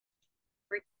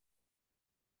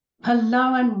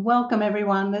Hello and welcome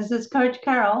everyone. This is Coach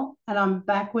Carol and I'm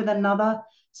back with another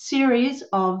series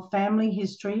of family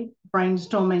history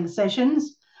brainstorming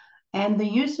sessions and the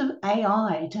use of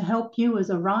AI to help you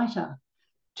as a writer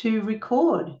to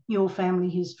record your family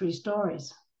history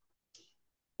stories.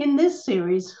 In this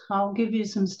series, I'll give you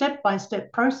some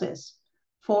step-by-step process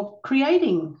for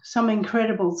creating some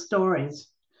incredible stories.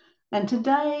 And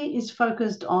today is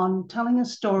focused on telling a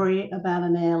story about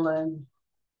an heirloom.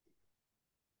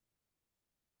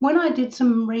 When I did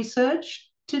some research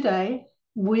today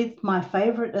with my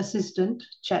favorite assistant,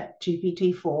 Chat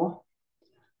GPT 4,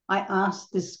 I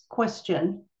asked this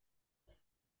question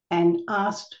and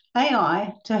asked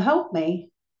AI to help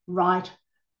me write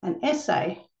an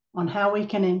essay on how we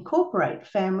can incorporate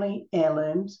family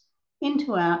heirlooms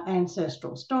into our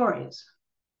ancestral stories.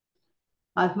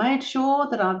 I've made sure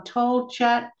that I've told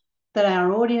Chat that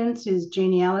our audience is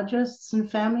genealogists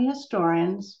and family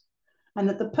historians, and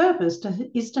that the purpose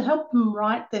is to help them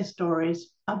write their stories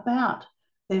about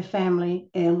their family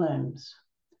heirlooms,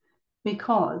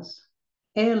 because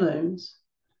heirlooms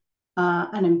are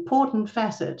an important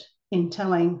facet in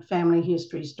telling family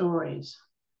history stories.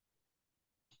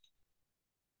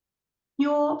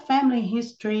 Your family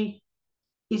history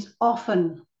is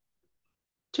often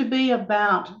to be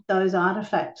about those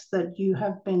artifacts that you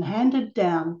have been handed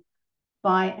down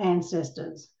by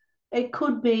ancestors. It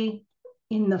could be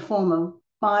in the form of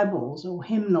Bibles or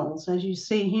hymnals, as you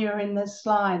see here in this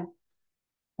slide.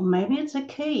 Or maybe it's a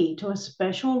key to a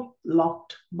special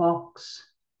locked box.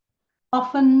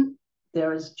 Often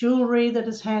there is jewelry that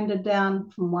is handed down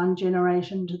from one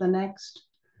generation to the next,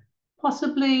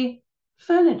 possibly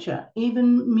furniture,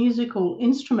 even musical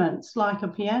instruments like a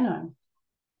piano,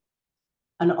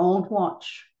 an old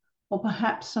watch, or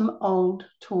perhaps some old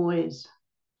toys.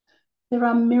 There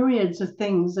are myriads of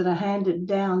things that are handed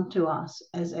down to us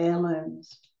as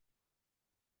heirlooms.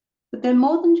 But they're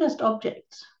more than just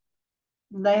objects.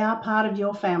 They are part of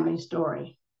your family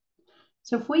story.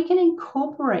 So if we can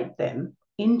incorporate them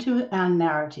into our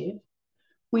narrative,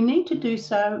 we need to do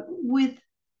so with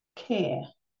care,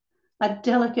 a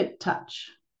delicate touch.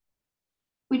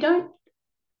 We don't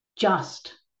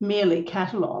just merely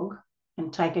catalogue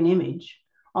and take an image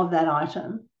of that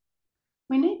item.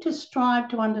 We need to strive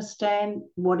to understand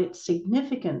what its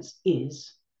significance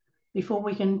is before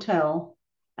we can tell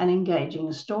an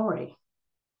engaging story.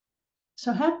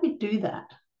 So how do we do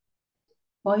that?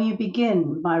 Well, you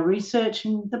begin by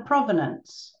researching the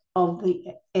provenance of the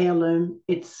heirloom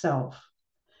itself.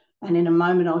 And in a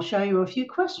moment, I'll show you a few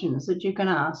questions that you can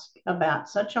ask about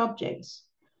such objects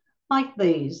like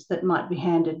these that might be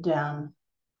handed down.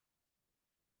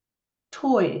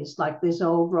 Toys like this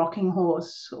old rocking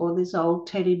horse or this old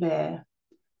teddy bear,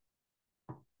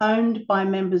 owned by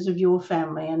members of your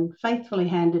family and faithfully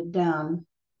handed down.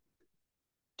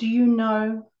 Do you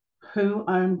know who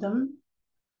owned them?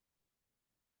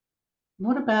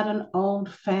 What about an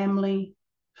old family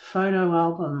photo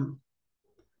album?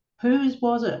 Whose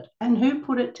was it and who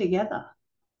put it together?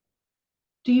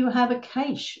 Do you have a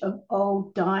cache of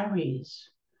old diaries?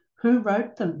 Who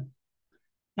wrote them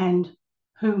and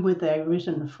who were they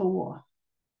written for?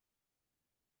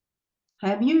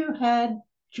 Have you had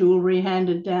jewelry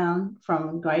handed down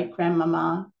from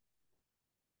great-grandmama?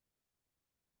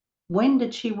 When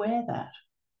did she wear that?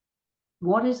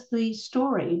 What is the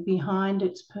story behind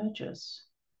its purchase?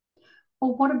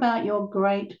 Or what about your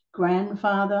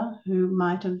great-grandfather who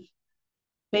might have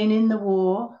been in the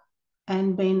war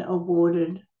and been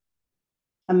awarded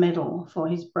a medal for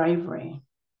his bravery?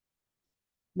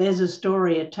 There's a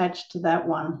story attached to that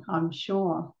one, I'm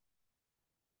sure.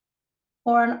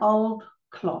 Or an old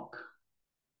clock.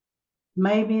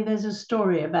 Maybe there's a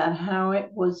story about how it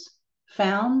was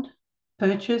found,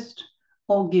 purchased,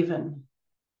 or given.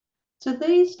 So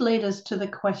these lead us to the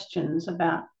questions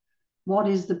about what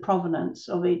is the provenance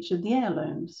of each of the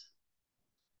heirlooms?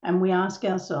 And we ask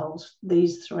ourselves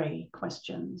these three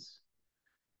questions.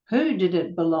 Who did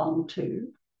it belong to?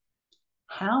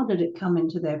 How did it come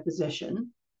into their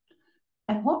possession?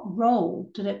 And what role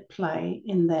did it play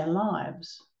in their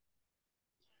lives?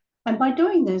 And by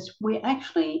doing this, we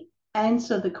actually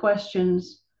answer the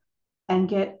questions and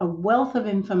get a wealth of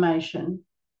information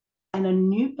and a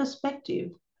new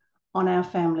perspective on our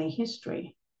family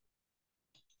history.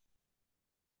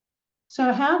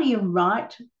 So how do you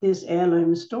write this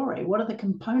heirloom story? What are the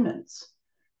components?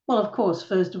 Well, of course,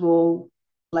 first of all,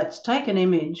 let's take an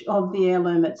image of the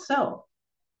heirloom itself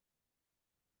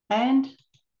and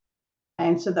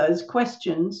answer those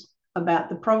questions about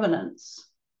the provenance.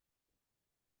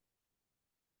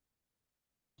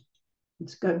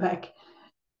 Let's go back.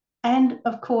 And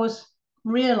of course,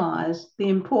 realise the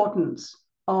importance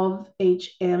of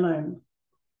each heirloom.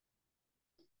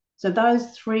 So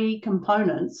those three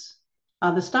components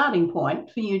are the starting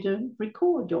point for you to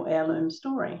record your heirloom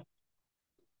story.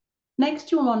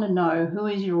 Next, you'll want to know who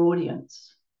is your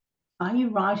audience. Are you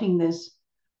writing this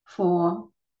for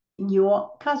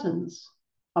your cousins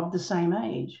of the same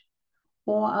age?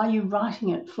 Or are you writing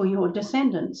it for your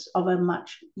descendants of a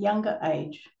much younger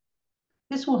age?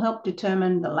 This will help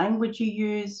determine the language you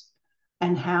use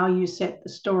and how you set the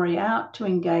story out to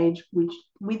engage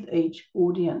with each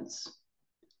audience.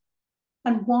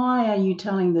 And why are you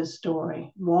telling this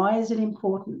story? Why is it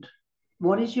important?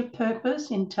 What is your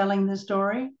purpose in telling the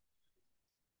story?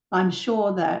 I'm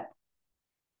sure that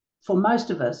for most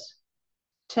of us,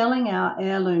 telling our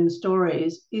heirloom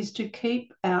stories is to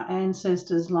keep our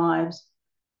ancestors' lives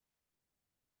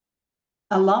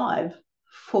alive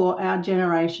for our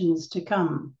generations to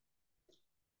come.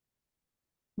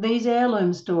 These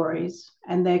heirloom stories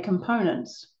and their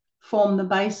components form the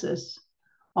basis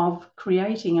of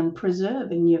creating and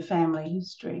preserving your family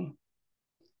history.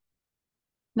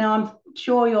 Now, I'm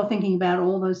sure you're thinking about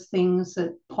all those things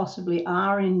that possibly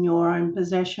are in your own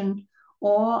possession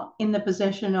or in the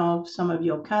possession of some of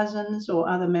your cousins or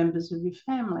other members of your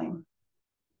family.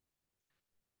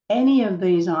 Any of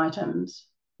these items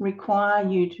require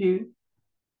you to,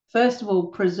 first of all,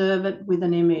 preserve it with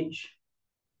an image,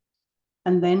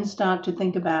 and then start to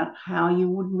think about how you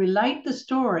would relate the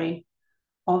story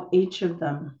of each of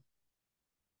them.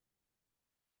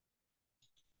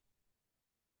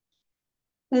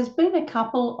 There's been a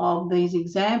couple of these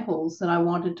examples that I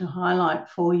wanted to highlight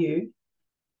for you,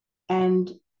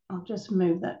 and I'll just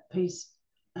move that piece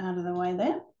out of the way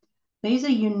there. These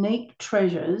are unique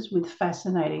treasures with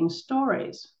fascinating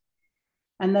stories,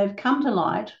 and they've come to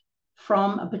light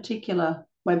from a particular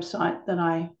website that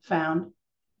I found,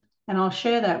 and I'll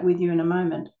share that with you in a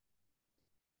moment.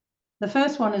 The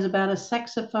first one is about a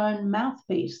saxophone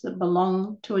mouthpiece that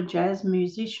belonged to a jazz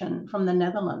musician from the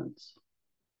Netherlands.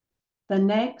 The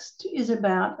next is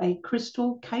about a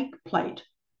crystal cake plate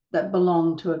that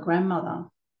belonged to a grandmother.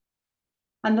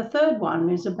 And the third one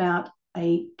is about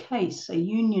a case, a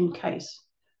union case,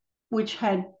 which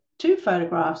had two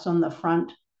photographs on the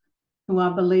front who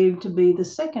are believed to be the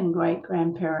second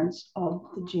great-grandparents of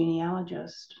the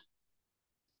genealogist.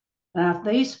 Now, if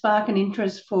these spark an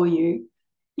interest for you,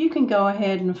 you can go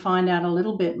ahead and find out a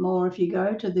little bit more if you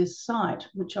go to this site,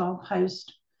 which I'll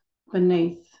post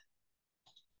beneath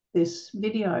this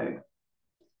video.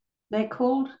 They're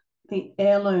called the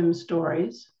heirloom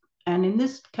stories. And in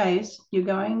this case, you're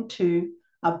going to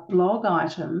a blog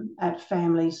item at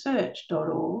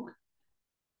familysearch.org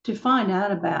to find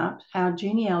out about how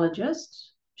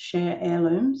genealogists share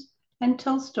heirlooms and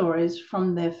tell stories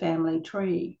from their family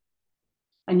tree.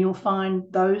 And you'll find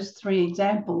those three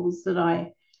examples that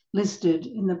I listed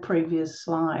in the previous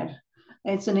slide.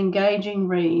 It's an engaging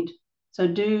read, so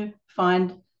do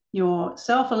find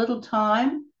yourself a little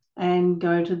time and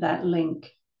go to that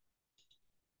link.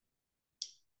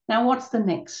 Now, what's the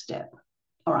next step?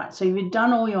 All right, so you've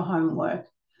done all your homework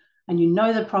and you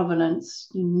know the provenance,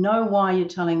 you know why you're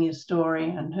telling your story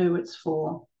and who it's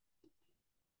for.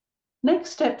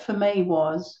 Next step for me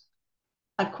was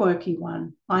a quirky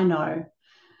one, I know.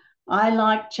 I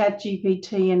like Chat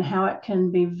GPT and how it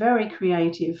can be very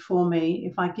creative for me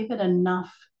if I give it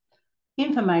enough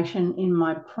information in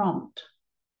my prompt.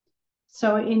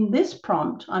 So in this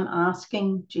prompt, I'm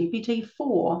asking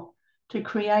GPT-4 to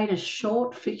create a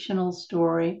short fictional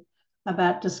story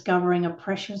about discovering a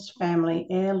precious family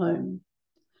heirloom.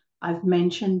 I've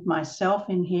mentioned myself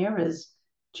in here as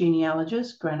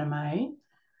genealogist Organise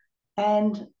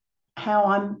and how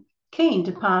I'm keen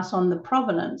to pass on the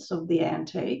provenance of the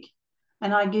antique,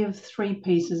 and I give 3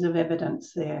 pieces of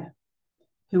evidence there: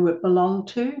 who it belonged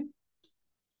to,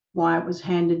 why it was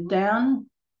handed down,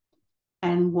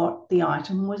 and what the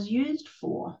item was used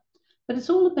for. But it's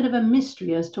all a bit of a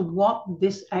mystery as to what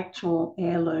this actual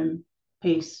heirloom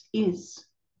piece is,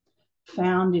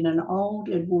 found in an old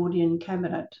Edwardian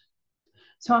cabinet.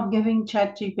 So I'm giving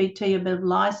ChatGPT a bit of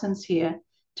license here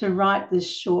to write this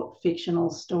short fictional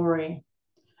story.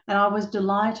 And I was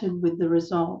delighted with the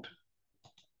result.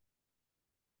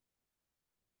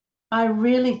 I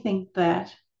really think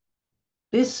that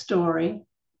this story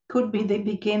could be the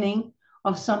beginning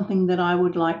of something that I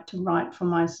would like to write for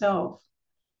myself.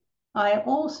 I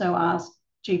also asked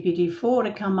GPT-4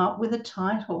 to come up with a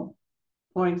title.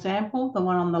 For example, the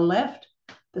one on the left,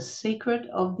 The Secret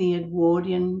of the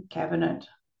Edwardian Cabinet.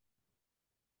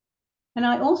 And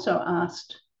I also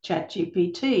asked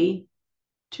ChatGPT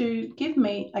to give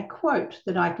me a quote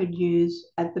that I could use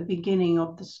at the beginning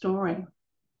of the story.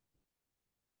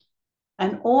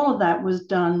 And all of that was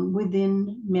done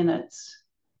within minutes.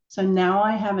 So now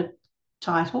I have a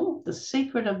title, The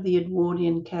Secret of the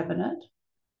Edwardian Cabinet,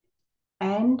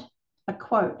 and a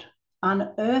quote,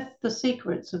 unearth the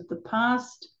secrets of the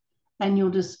past and you'll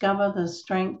discover the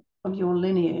strength of your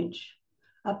lineage.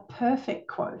 A perfect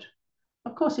quote.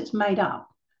 Of course, it's made up,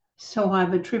 so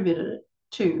I've attributed it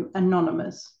to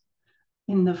Anonymous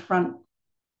in the front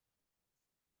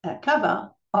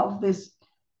cover of this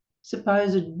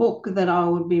supposed book that I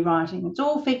would be writing. It's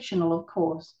all fictional, of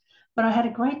course, but I had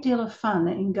a great deal of fun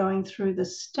in going through the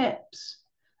steps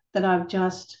that I've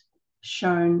just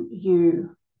shown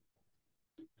you.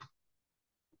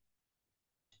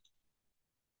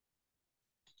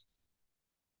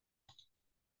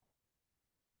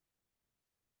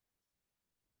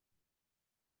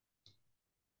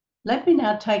 Let me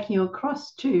now take you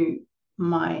across to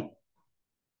my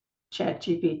Chat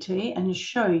GPT and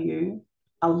show you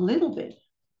a little bit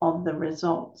of the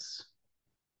results.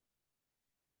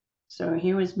 So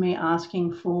here is me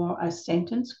asking for a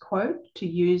sentence quote to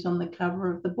use on the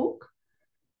cover of the book.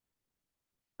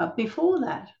 But before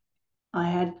that, I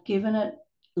had given it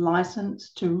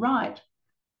license to write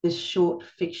this short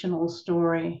fictional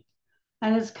story,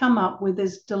 and it's come up with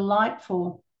this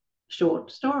delightful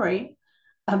short story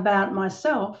about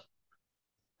myself,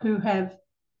 who have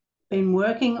been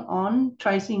working on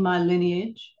tracing my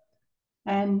lineage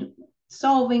and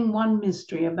solving one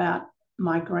mystery about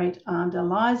my great aunt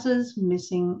Eliza's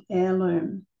missing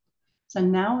heirloom. So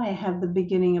now I have the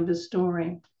beginning of a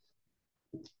story.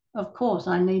 Of course,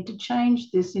 I need to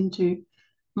change this into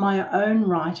my own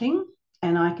writing,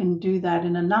 and I can do that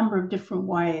in a number of different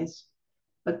ways.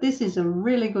 But this is a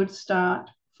really good start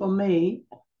for me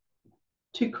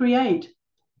to create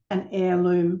an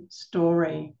heirloom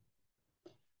story.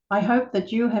 I hope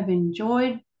that you have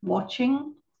enjoyed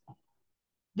watching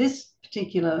this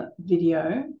particular video.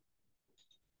 Let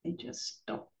me just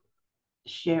stop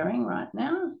sharing right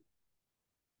now.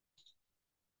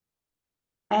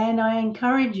 And I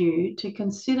encourage you to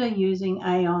consider using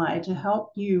AI to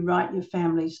help you write your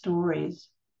family stories.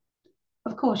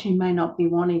 Of course, you may not be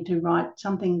wanting to write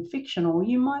something fictional.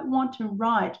 You might want to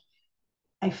write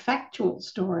a factual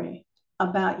story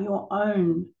about your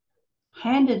own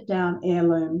handed down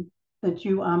heirloom that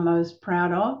you are most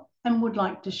proud of and would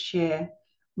like to share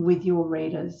with your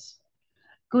readers.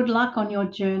 Good luck on your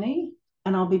journey,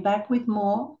 and I'll be back with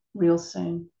more real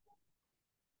soon.